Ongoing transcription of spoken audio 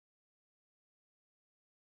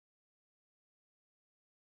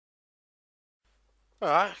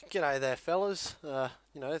Alright, g'day there fellas, the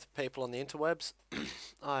people on the interwebs.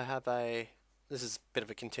 This is a bit of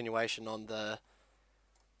a continuation on the,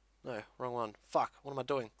 no, wrong one, fuck, what am I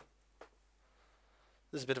doing?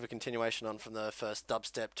 This is a bit of a continuation on from the first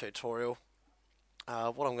dubstep tutorial.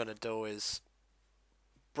 What I'm going to do is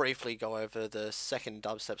briefly go over the second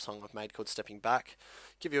dubstep song I've made called Stepping Back,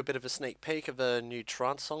 give you a bit of a sneak peek of a new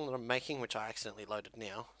trance song that I'm making, which I accidentally loaded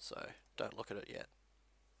now, so don't look at it yet.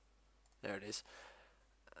 There it is.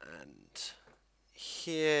 And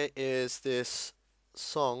here is this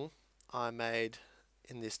song I made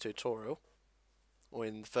in this tutorial, or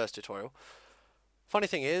in the first tutorial. Funny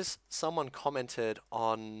thing is, someone commented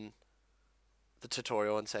on the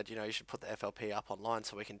tutorial and said, you should put the FLP up online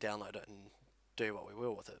so we can download it and do what we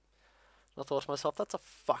will with it. And I thought to myself, that's a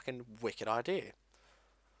fucking wicked idea.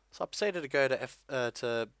 So I proceeded to go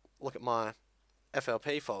to look at my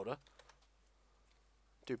FLP folder.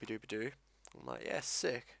 Doopy doopy doo. I'm like, yeah,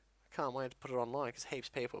 sick. I can't wait to put it online because heaps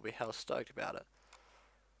of people will be hell stoked about it.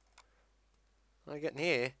 I get in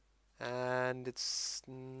here and it's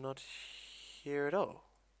not here at all.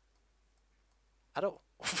 At all.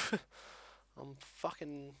 I'm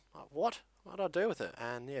fucking like, what? What did I do with it?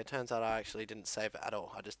 And yeah, it turns out I actually didn't save it at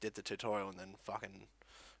all. I just did the tutorial and then fucking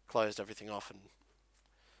closed everything off and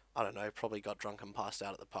I don't know, probably got drunk and passed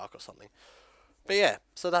out at the park or something. But yeah,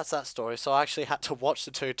 so that's that story. So I actually had to watch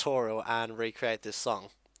the tutorial and recreate this song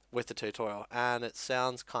with the tutorial, and it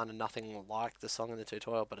sounds kind of nothing like the song in the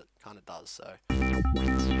tutorial, but it kind of does, so.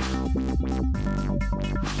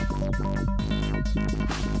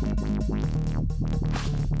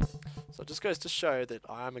 So it just goes to show that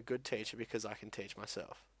I am a good teacher because I can teach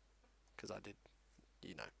myself. Because I did,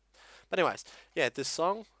 But anyways, yeah, this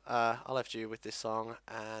song, I left you with this song,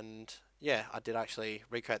 and yeah, I did actually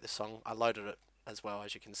recreate this song. I loaded it as well,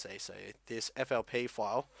 as you can see. So this FLP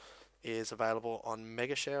file is available on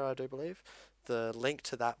Megashare, I do believe. The link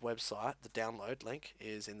to that website, the download link,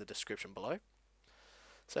 is in the description below.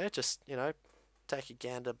 So yeah, just, take a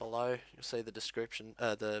gander below. You'll see the description,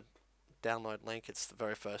 the download link. It's the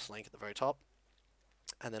very first link at the very top.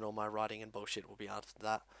 And then all my writing and bullshit will be after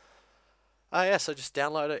that. Yeah, so just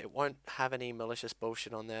download it. It won't have any malicious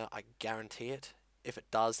bullshit on there. I guarantee it. If it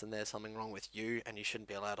does, then there's something wrong with you, and you shouldn't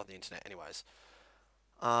be allowed on the internet anyways.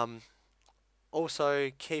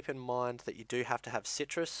 Also, keep in mind that you do have to have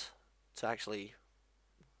Sytrus to actually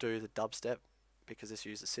do the dubstep, because this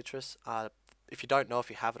uses Sytrus. If you don't know if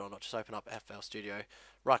you have it or not, just open up FL Studio,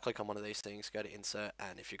 right click on one of these things, go to Insert,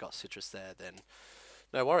 and if you've got Sytrus there, then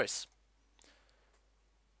no worries.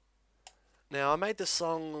 Now, I made this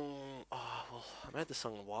song, I made this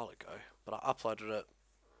song a while ago, but I uploaded it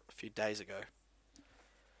a few days ago.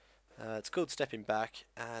 It's called Stepping Back,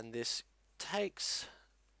 and this takes,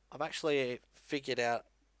 I've actually figured out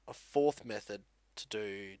a fourth method to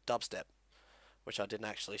do dubstep, which I didn't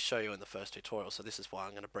actually show you in the first tutorial, so this is why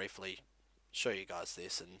I'm going to briefly show you guys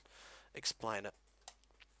this and explain it.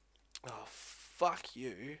 Oh, fuck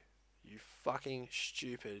you, you fucking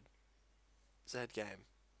stupid Z game.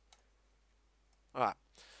 Alright,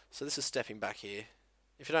 so this is Stepping Back here.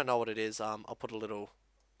 If you don't know what it is, I'll put a little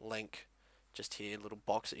link just here, a little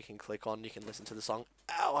box that you can click on. You can listen to the song.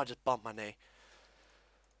 Ow, I just bumped my knee.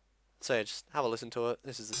 So yeah, just have a listen to it.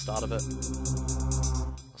 This is the start of it.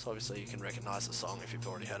 So obviously you can recognise the song if you've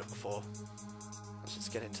already heard it before. Let's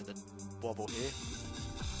just get into the wobble here.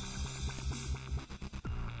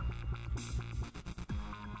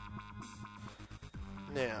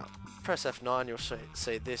 Now, press F9, you'll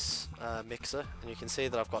see this mixer, and you can see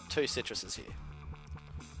that I've got two Sytruses here.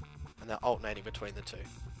 And they're alternating between the two.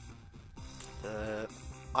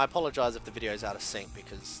 I apologise if the video is out of sync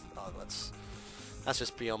because that's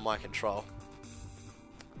just beyond my control.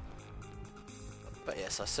 But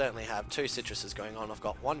yes, I certainly have two Sytruses going on. I've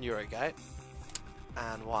got one Eurogate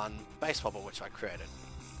and one bass wobble, which I created.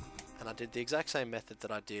 And I did the exact same method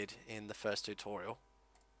that I did in the first tutorial.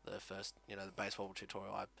 The first, the bass wobble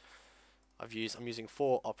tutorial. I'm using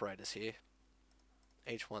 4 operators here.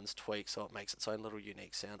 Each one's tweaked so it makes its own little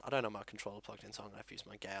unique sound. I don't have my controller plugged in, so I'm going to have to use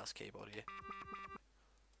my gay-ass keyboard here.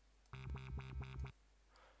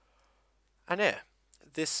 And yeah,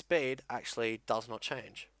 this speed actually does not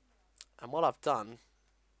change. And what I've done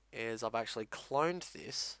is I've actually cloned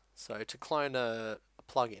this. So to clone a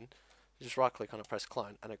plugin, you just right click on it, press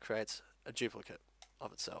clone, and it creates a duplicate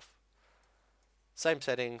of itself. Same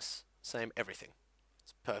settings, same everything.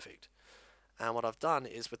 It's perfect. And what I've done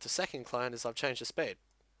is with the second clone is I've changed the speed.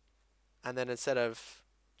 And then instead of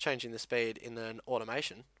changing the speed in an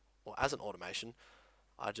automation, or as an automation,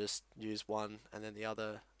 I just use one and then the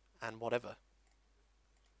other and whatever.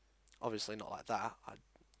 Obviously not like that. I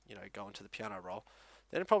go into the piano roll.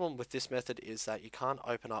 The only problem with this method is that you can't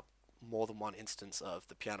open up more than one instance of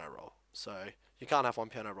the piano roll. So you can't have one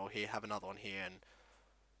piano roll here, have another one here, and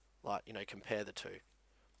like, you know, compare the two.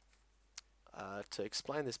 To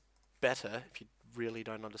explain this better, if you really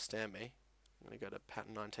don't understand me, I'm going to go to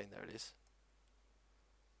pattern 19, there it is.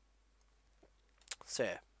 So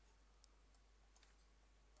yeah.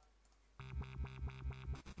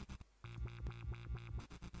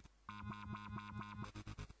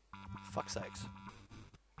 Fuck's sakes.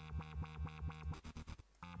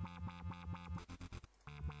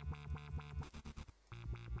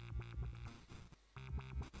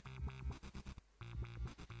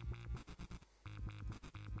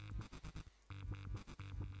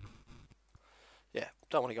 Yeah,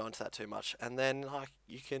 don't want to go into that too much. And then like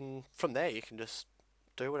you can, from there you can just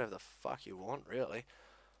do whatever the fuck you want, really.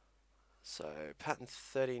 So pattern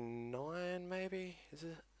 39 maybe, is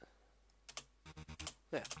it?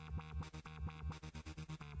 Yeah.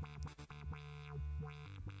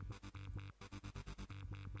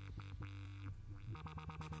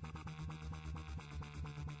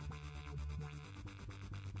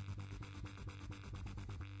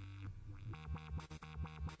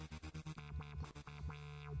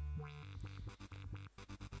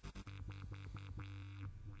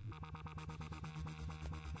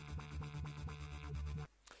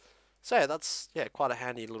 So yeah, that's quite a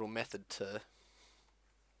handy little method to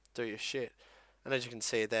do your shit. And as you can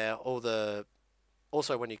see there,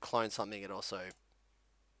 also when you clone something, it also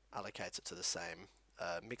allocates it to the same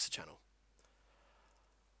mixer channel.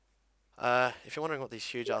 If you're wondering what these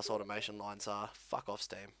huge ass automation lines are, fuck off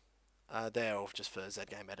Steam. They're all just for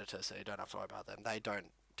Z-Game Editor, so you don't have to worry about them. They don't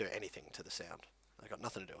do anything to the sound. They've got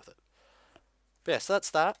nothing to do with it. But yeah, so that's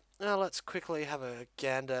that. Now let's quickly have a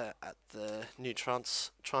gander at the new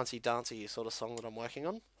trancey dancey sort of song that I'm working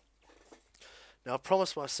on. Now I've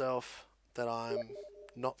promised myself that I'm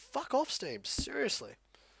not... Fuck off Steam, seriously.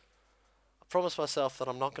 I promised myself that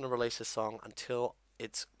I'm not going to release this song until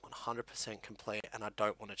it's 100% complete, and I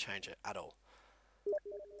don't want to change it at all.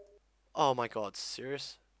 Oh my god,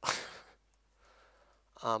 serious?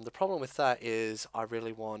 The problem with that is I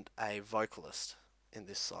really want a vocalist in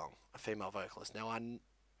this song, a female vocalist. Now I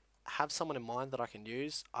have someone in mind that I can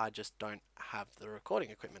use, I just don't have the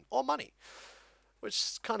recording equipment or money,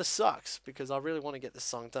 which kind of sucks because I really want to get this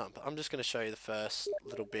song done. But I'm just going to show you the first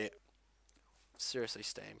little bit. Seriously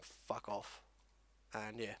Steam, fuck off.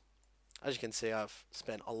 And yeah, as you can see, I've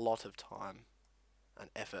spent a lot of time and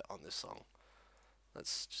effort on this song.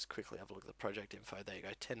 Let's just quickly have a look at the project info. There you go,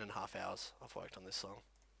 10.5 hours I've worked on this song.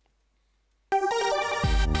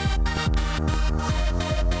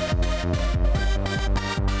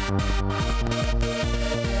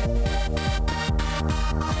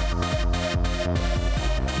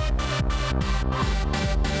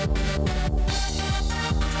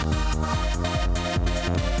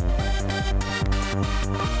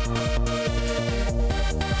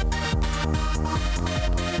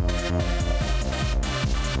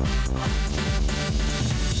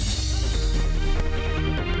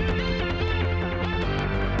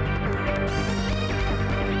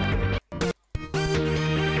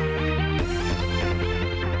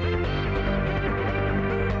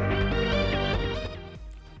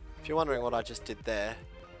 If you're wondering what I just did there,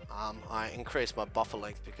 I increased my buffer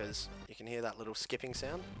length because you can hear that little skipping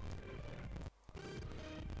sound.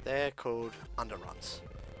 They're called underruns,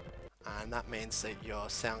 and that means that your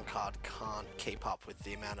sound card can't keep up with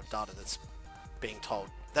the amount of data that's being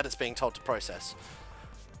told to process.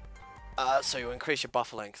 So you increase your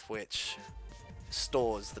buffer length, which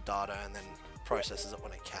stores the data and then processes it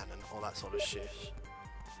when it can and all that sort of shit.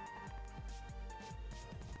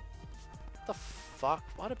 The fuck?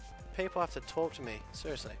 Why do people have to talk to me?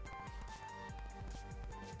 Seriously.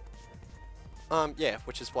 Yeah,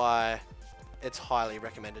 which is why it's highly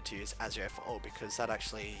recommended to use ASIO for all, because that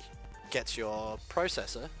actually gets your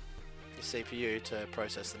processor, your CPU, to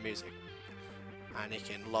process the music, and you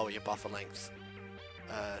can lower your buffer length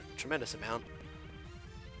a tremendous amount,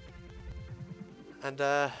 and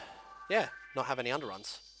yeah, not have any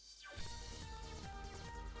underruns.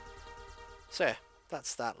 So yeah,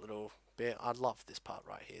 that's that little bit. I love this part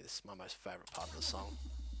right here. This is my most favourite part of the song.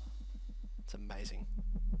 It's amazing.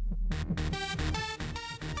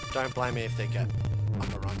 Don't blame me if they get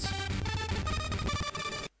underruns.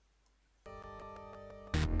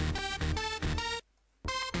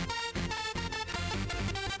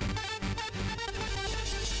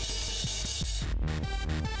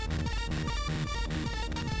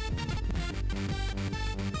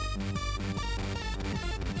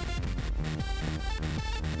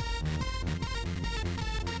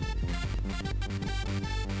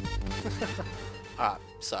 Alright,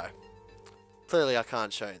 so clearly I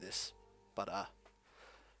can't show you this, but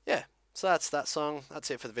yeah, so that's that song.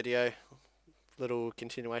 That's it for the video. Little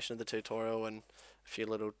continuation of the tutorial and a few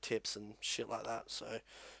little tips and shit like that. So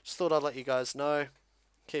just thought I'd let you guys know,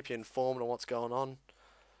 keep you informed on what's going on,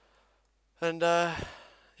 and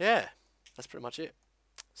yeah, that's pretty much it.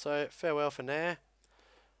 So farewell for now.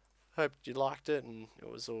 Hope you liked it and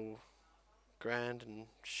it was all grand and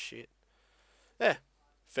shit. Yeah,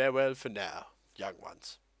 farewell for now, young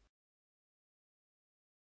ones.